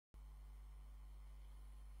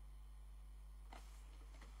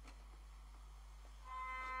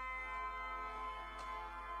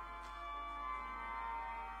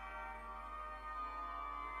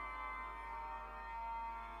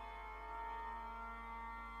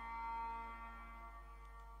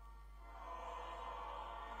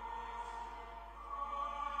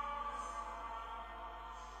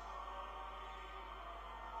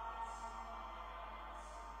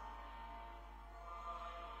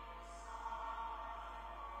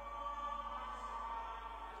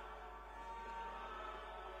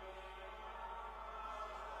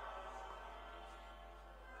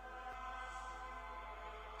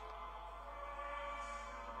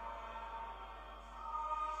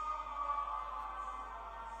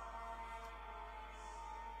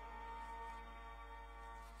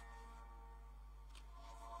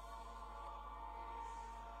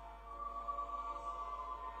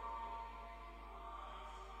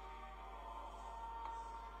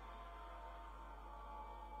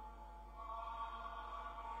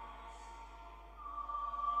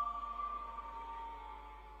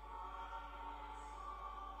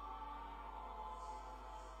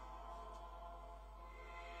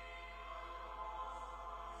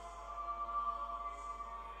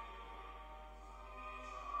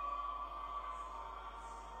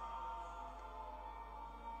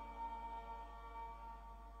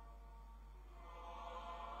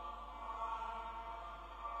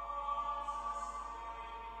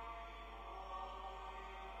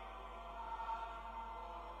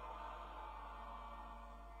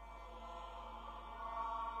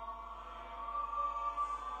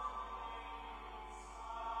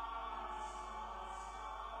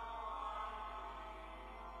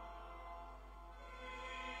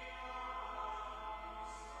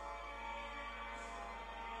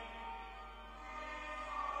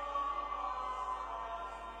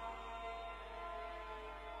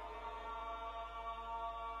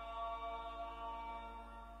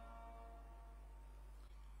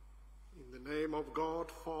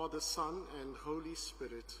Father, Son, and Holy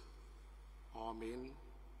Spirit. Amen.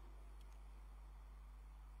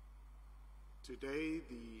 Today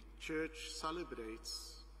the Church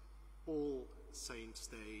celebrates All Saints'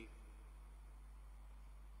 Day,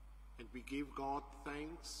 and we give God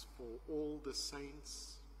thanks for all the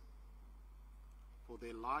saints, for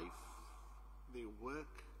their life, their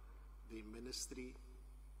work, their ministry.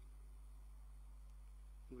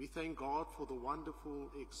 And we thank God for the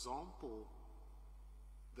wonderful example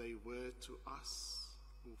they were to us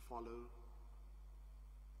who follow.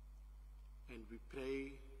 And we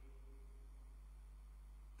pray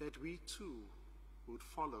that we too would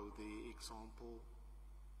follow their example.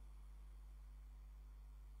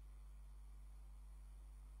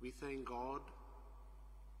 We thank God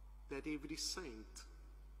that every saint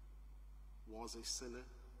was a sinner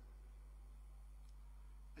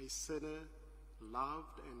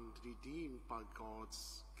loved and redeemed by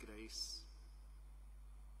God's grace.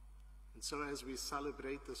 And so as we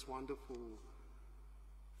celebrate this wonderful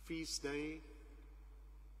feast day,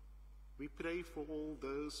 we pray for all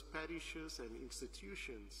those parishes and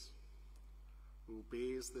institutions who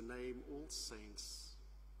bears the name All Saints,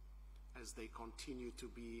 as they continue to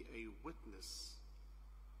be a witness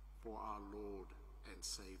for our Lord and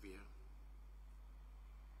Savior.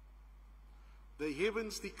 The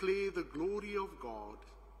heavens declare the glory of God.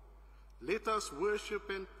 Let us worship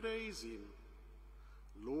and praise Him.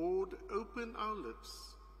 Lord, open our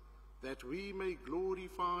lips, that we may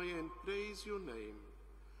glorify and praise your name.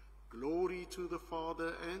 Glory to the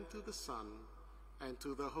Father, and to the Son, and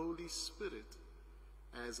to the Holy Spirit,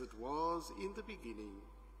 as it was in the beginning,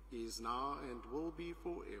 is now, and will be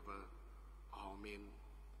forever. Amen.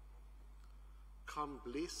 Come,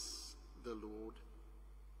 bless the Lord.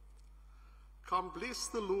 Come, bless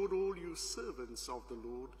the Lord, all you servants of the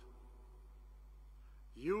Lord.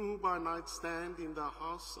 You who by night stand in the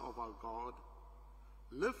house of our God,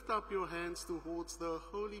 lift up your hands towards the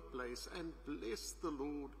holy place and bless the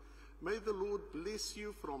Lord. May the Lord bless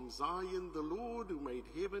you from Zion, the Lord who made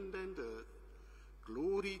heaven and earth.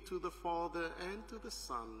 Glory to the Father, and to the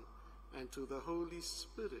Son, and to the Holy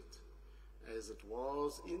Spirit, as it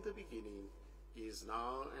was in the beginning, is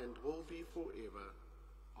now, and will be forever.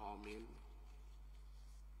 Amen.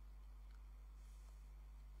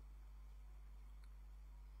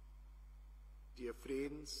 Dear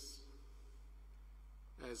friends,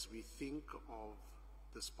 as we think of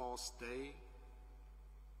this past day,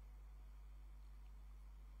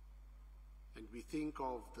 and we think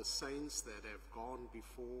of the saints that have gone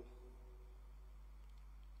before,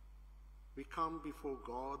 we come before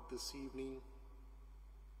God this evening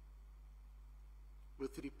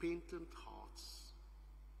with repentant hearts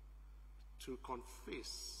to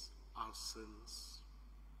confess our sins,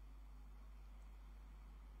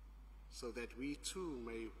 so that we too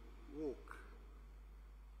may walk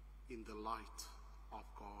in the light of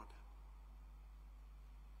God.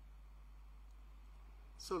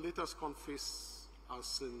 So let us confess our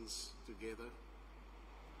sins together.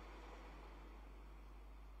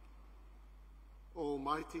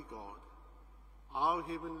 Almighty God, our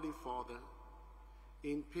Heavenly Father,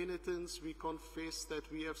 in penitence we confess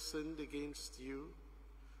that we have sinned against you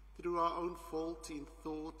through our own fault in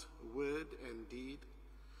thought, word, and deed,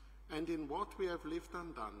 and in what we have left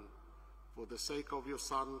undone. For the sake of your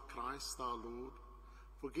Son, Christ our Lord,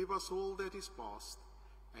 forgive us all that is past,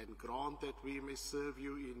 and grant that we may serve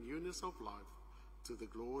you in newness of life, to the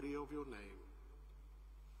glory of your name.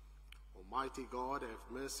 Almighty God, have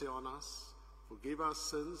mercy on us, forgive our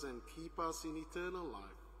sins, and keep us in eternal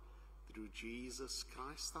life, through Jesus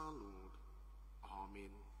Christ our Lord.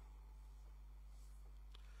 Amen.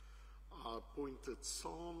 Our appointed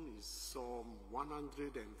psalm is Psalm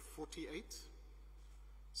 148.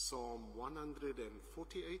 Psalm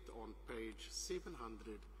 148 on page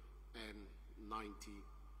 790.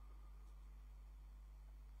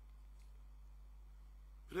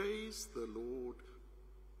 Praise the Lord.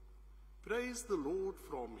 Praise the Lord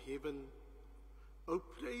from heaven. O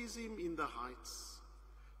praise him in the heights.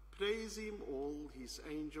 Praise him, all his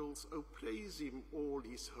angels. O praise him, all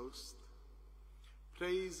his host.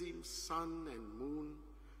 Praise him, sun and moon.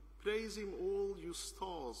 Praise him, all you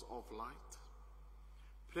stars of light.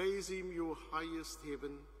 Praise him, your highest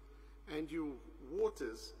heaven, and you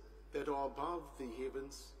waters that are above the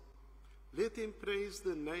heavens. Let them praise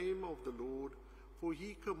the name of the Lord, for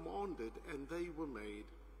he commanded, and they were made.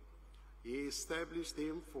 He established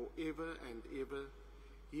them forever and ever.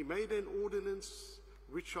 He made an ordinance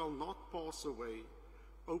which shall not pass away.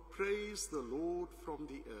 O praise the Lord from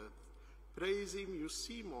the earth. Praise him, you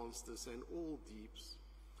sea monsters and all deeps,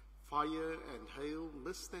 fire and hail,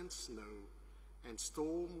 mist and snow, and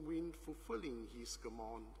storm wind fulfilling his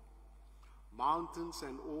command. Mountains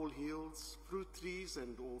and all hills, fruit trees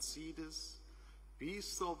and all cedars,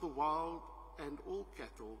 beasts of the wild and all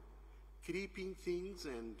cattle, creeping things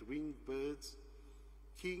and winged birds,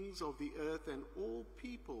 kings of the earth and all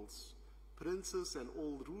peoples, princes and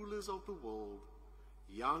all rulers of the world,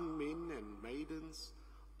 young men and maidens,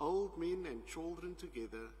 old men and children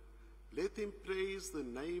together, let them praise the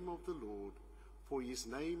name of the Lord, for his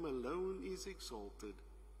name alone is exalted.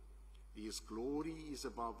 His glory is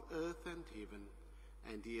above earth and heaven,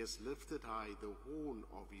 and he has lifted high the horn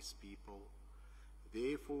of his people.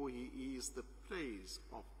 Therefore he is the praise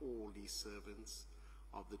of all his servants,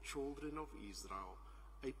 of the children of Israel,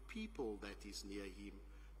 a people that is near him.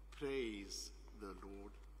 Praise the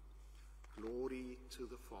Lord. Glory to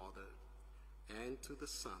the Father, and to the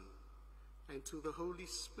Son, and to the Holy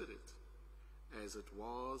Spirit, as it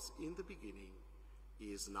was in the beginning,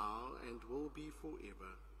 is now, and will be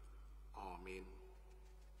forever. Amen.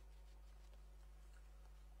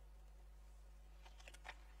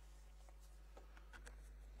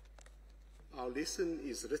 Our lesson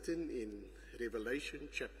is written in Revelation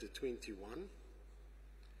chapter 21,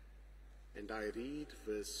 and I read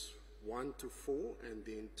verse 1 to 4 and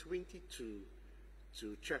then 22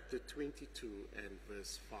 to chapter 22 and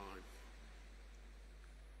verse 5.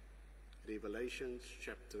 Revelation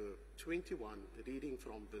chapter 21, reading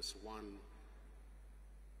from verse 1.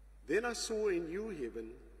 Then I saw a new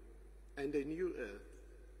heaven and a new earth,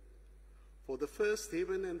 for the first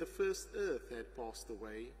heaven and the first earth had passed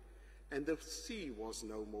away, and the sea was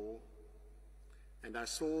no more. And I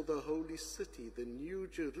saw the holy city, the new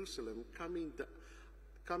Jerusalem, coming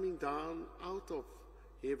down out of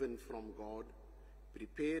heaven from God,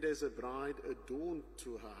 prepared as a bride adorned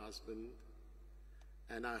to her husband.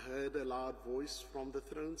 And I heard a loud voice from the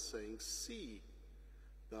throne saying, "See,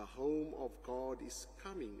 the home of God is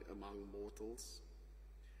coming among mortals.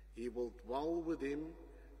 He will dwell with them,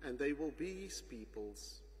 and they will be his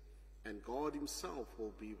peoples, and God himself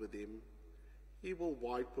will be with them. He will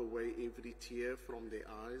wipe away every tear from their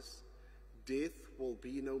eyes. Death will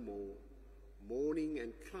be no more. Mourning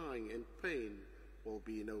and crying and pain will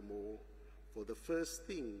be no more, for the first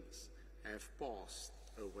things have passed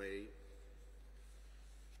away."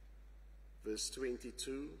 Verse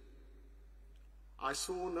 22, I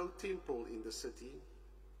saw no temple in the city,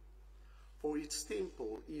 for its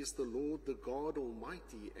temple is the Lord, the God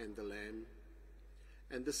Almighty, and the Lamb.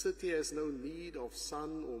 And the city has no need of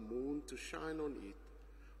sun or moon to shine on it,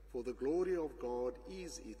 for the glory of God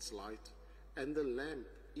is its light, and the lamp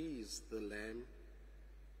is the Lamb.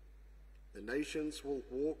 The nations will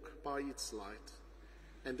walk by its light,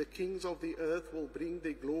 and the kings of the earth will bring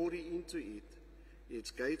their glory into it. Its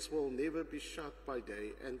gates will never be shut by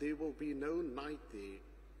day, and there will be no night there.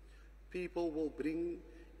 People will bring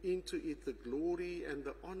into it the glory and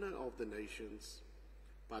the honor of the nations,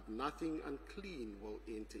 but nothing unclean will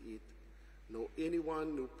enter it, nor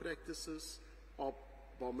anyone who practices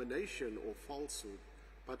abomination or falsehood,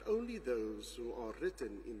 but only those who are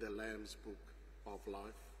written in the Lamb's book of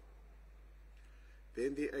life.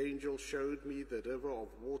 Then the angel showed me the river of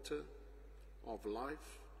water of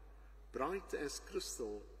life, bright as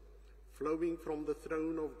crystal, flowing from the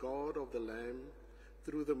throne of God of the Lamb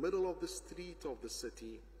through the middle of the street of the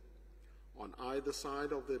city. On either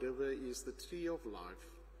side of the river is the tree of life,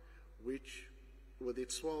 which, with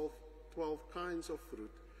its 12 kinds of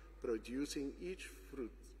fruit, producing each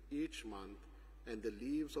fruit each month, and the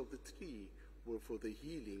leaves of the tree were for the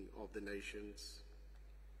healing of the nations.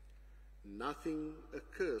 Nothing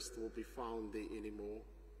accursed will be found there anymore,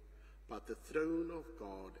 but the throne of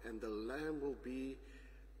God and the Lamb will be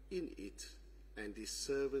in it, and his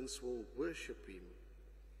servants will worship him.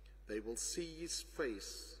 They will see his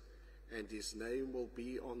face, and his name will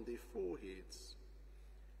be on their foreheads.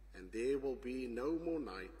 And there will be no more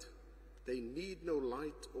night. They need no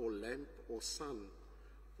light or lamp or sun,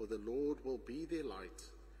 for the Lord will be their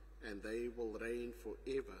light, and they will reign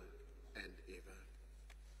forever and ever.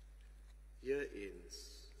 Here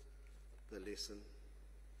ends the lesson.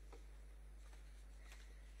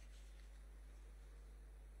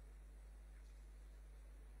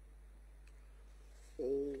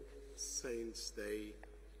 All Saints' Day.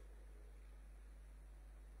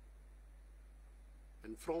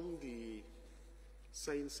 And from the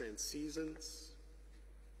Saints and Seasons,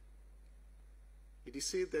 it is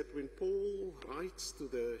said that when Paul writes to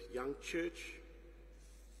the young church,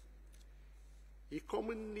 he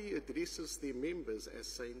commonly addresses their members as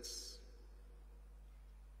saints,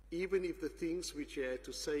 even if the things which he had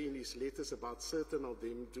to say in his letters about certain of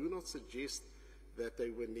them do not suggest that they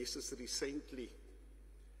were necessarily saintly.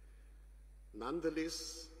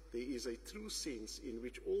 Nonetheless, there is a true sense in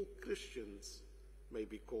which all Christians may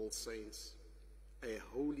be called saints, a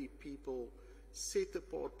holy people set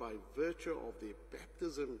apart by virtue of their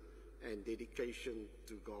baptism and dedication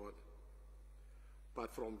to God.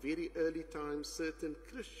 But from very early times, certain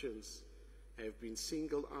Christians have been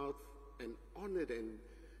singled out and honored and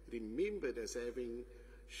remembered as having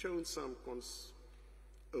shown some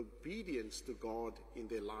obedience to God in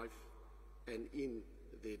their life and in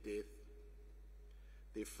their death.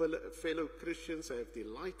 Their fellow Christians have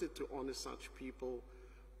delighted to honor such people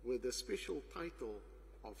with the special title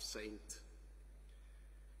of saint,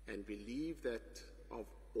 and believe that of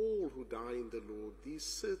all who die in the Lord, these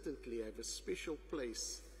certainly have a special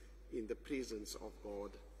place in the presence of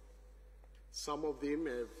God. Some of them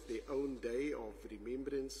have their own day of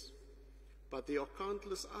remembrance, but there are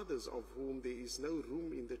countless others of whom there is no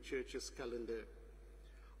room in the Church's calendar.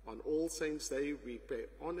 On All Saints' Day, we pay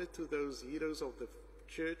honor to those heroes of the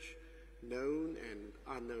Church, known and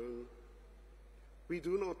unknown. We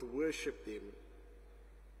do not worship them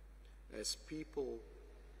as people,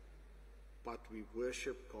 but we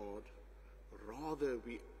worship God. Rather,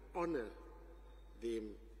 we honor them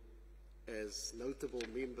as notable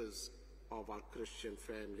members of our Christian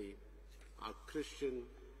family, our Christian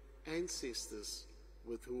ancestors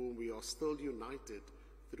with whom we are still united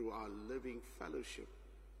through our living fellowship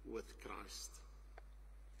with Christ.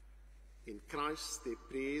 In Christ, their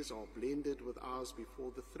prayers are blended with ours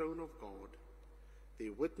before the throne of God.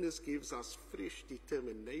 Their witness gives us fresh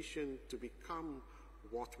determination to become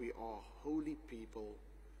what we are, holy people,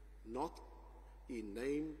 not in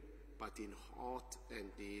name, but in heart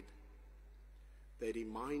and deed. They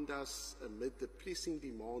remind us, amid the pressing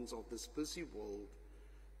demands of this busy world,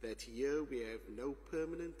 that here we have no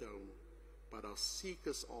permanent home, but are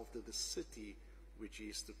seekers after the city which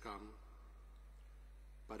is to come.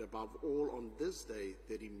 But above all, on this day,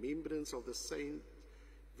 the remembrance of the saint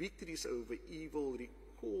victories over evil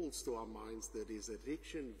recalls to our minds the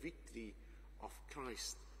resurrection victory of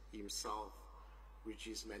Christ himself, which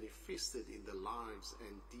is manifested in the lives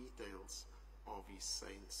and details of his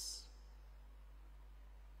saints.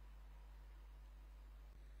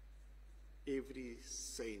 Every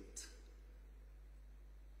saint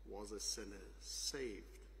was a sinner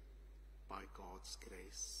saved by God's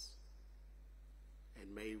grace,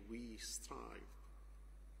 and may we strive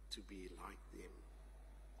to be like them.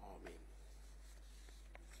 Amen.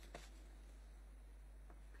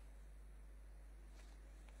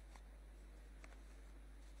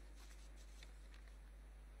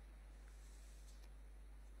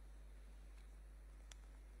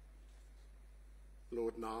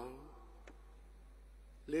 Lord, now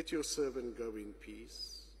let your servant go in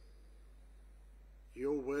peace.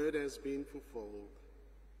 Your word has been fulfilled.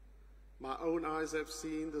 My own eyes have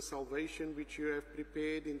seen the salvation which you have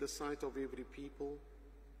prepared in the sight of every people,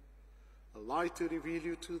 a light to reveal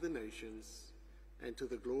you to the nations and to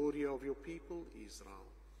the glory of your people Israel.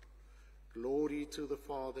 Glory to the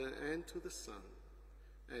Father and to the Son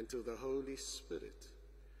and to the Holy Spirit,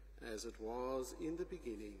 as it was in the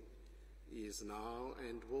beginning, is now,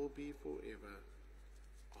 and will be forever.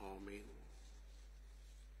 Amen.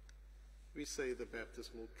 We say the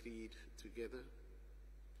baptismal creed together.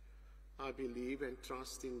 I believe and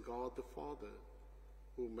trust in God the Father,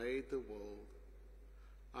 who made the world.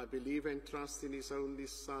 I believe and trust in his only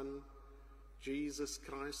Son, Jesus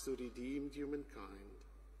Christ, who redeemed humankind.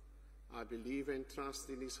 I believe and trust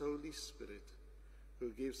in his Holy Spirit,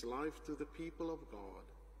 who gives life to the people of God.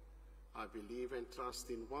 I believe and trust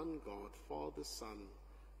in one God, Father, Son,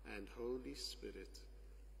 and Holy Spirit.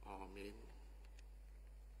 Amen.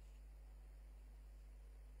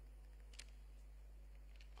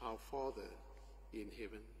 Our Father in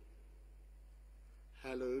heaven,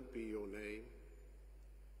 hallowed be your name.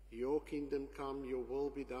 Your kingdom come, your will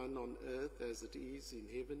be done on earth as it is in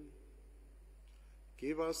heaven.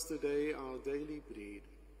 Give us today our daily bread.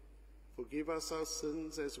 Forgive us our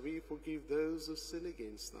sins as we forgive those who sin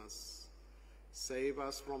against us. Save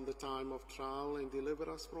us from the time of trial and deliver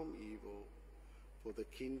us from evil. For the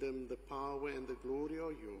kingdom, the power, and the glory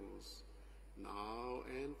are yours, now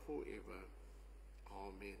and forever.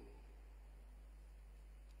 Amen.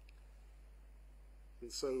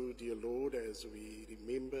 And so, dear Lord, as we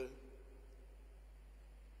remember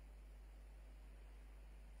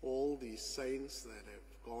all these saints that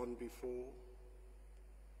have gone before,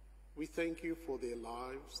 we thank you for their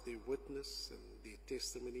lives, their witness, and their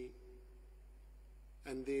testimony,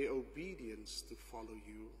 and their obedience to follow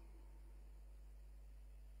you.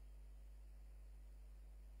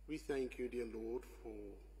 We thank you, dear Lord, for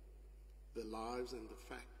the lives and the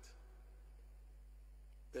fact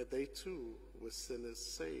that they too were sinners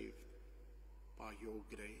saved by your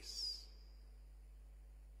grace,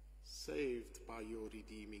 saved by your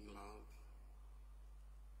redeeming love.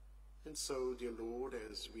 And so, dear Lord,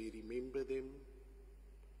 as we remember them,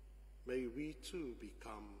 may we too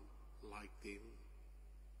become like them.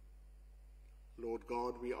 Lord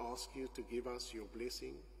God, we ask you to give us your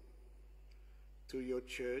blessing, to your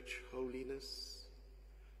church holiness,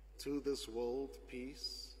 to this world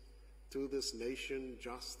peace, to this nation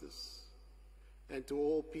justice, and to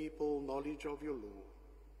all people knowledge of your law.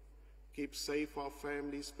 Keep safe our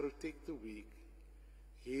families, protect the weak,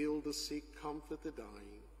 heal the sick, comfort the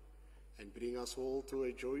dying, and bring us all to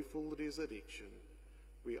a joyful resurrection.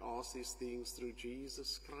 We ask these things through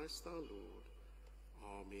Jesus Christ our Lord.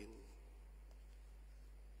 Amen.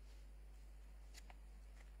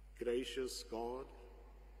 Gracious God,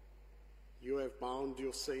 you have bound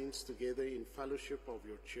your saints together in fellowship of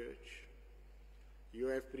your church. You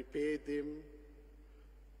have prepared them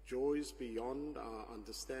joys beyond our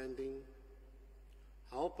understanding.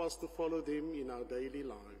 Help us to follow them in our daily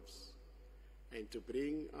lives and to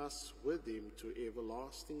bring us with them to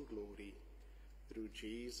everlasting glory through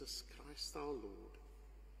Jesus Christ our Lord.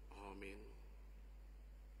 Amen.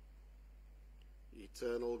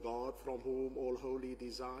 Eternal God, from whom all holy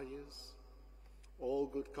desires, all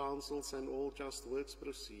good counsels and all just works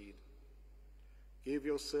proceed, give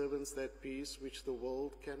your servants that peace which the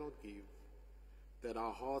world cannot give, that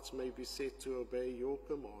our hearts may be set to obey your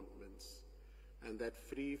commandments, and that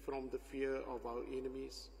free from the fear of our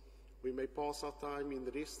enemies, we may pass our time in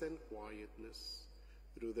rest and quietness,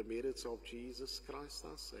 through the merits of Jesus Christ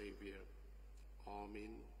our Savior.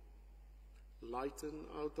 Amen. Lighten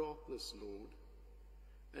our darkness, Lord,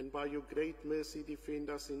 and by your great mercy defend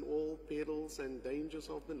us in all perils and dangers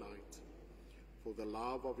of the night, for the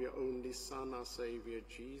love of your only Son, our Savior,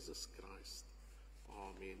 Jesus Christ.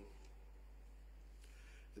 Amen.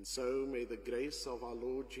 And so may the grace of our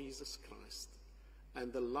Lord Jesus Christ,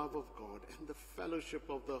 and the love of God, and the fellowship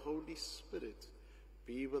of the Holy Spirit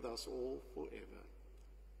be with us all forever.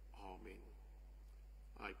 Amen.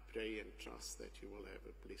 I pray and trust that you will have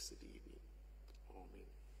a blessed evening. Amen.